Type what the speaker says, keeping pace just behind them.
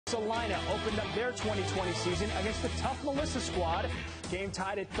Celina opened up their 2020 season against the tough Melissa squad. Game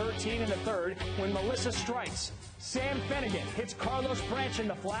tied at 13 in the third when Melissa strikes. Sam Fennigan hits Carlos Branch in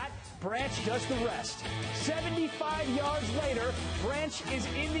the flat. Branch does the rest. 75 yards later, Branch is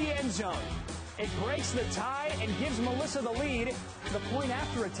in the end zone. It breaks the tie and gives Melissa the lead. The point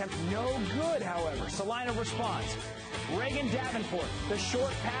after attempt no good, however. Celina responds. Reagan Davenport, the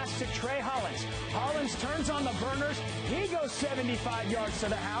short pass to Trae Hollins. Hollins turns on the burners. He goes 75 yards to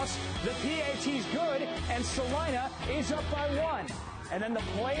the house. The PAT's good, and Celina is up by 1. And then the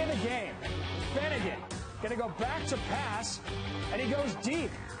play of the game. Fennigan going to go back to pass, and he goes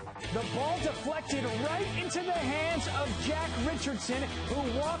deep. The ball deflected right into the hands of Jack Richardson,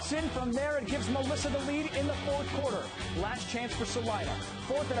 who walks in from there and gives Melissa the lead in the fourth quarter. Last chance for Celina.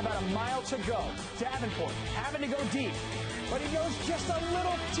 Fourth and about a mile to go. Davenport having to go deep, but he goes just a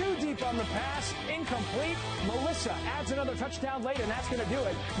little too deep on the pass. Incomplete. Melissa adds another touchdown late, and that's going to do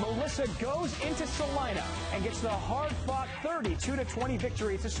it. Melissa goes into Celina and gets the hard-fought 32-20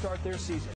 victory to start their season.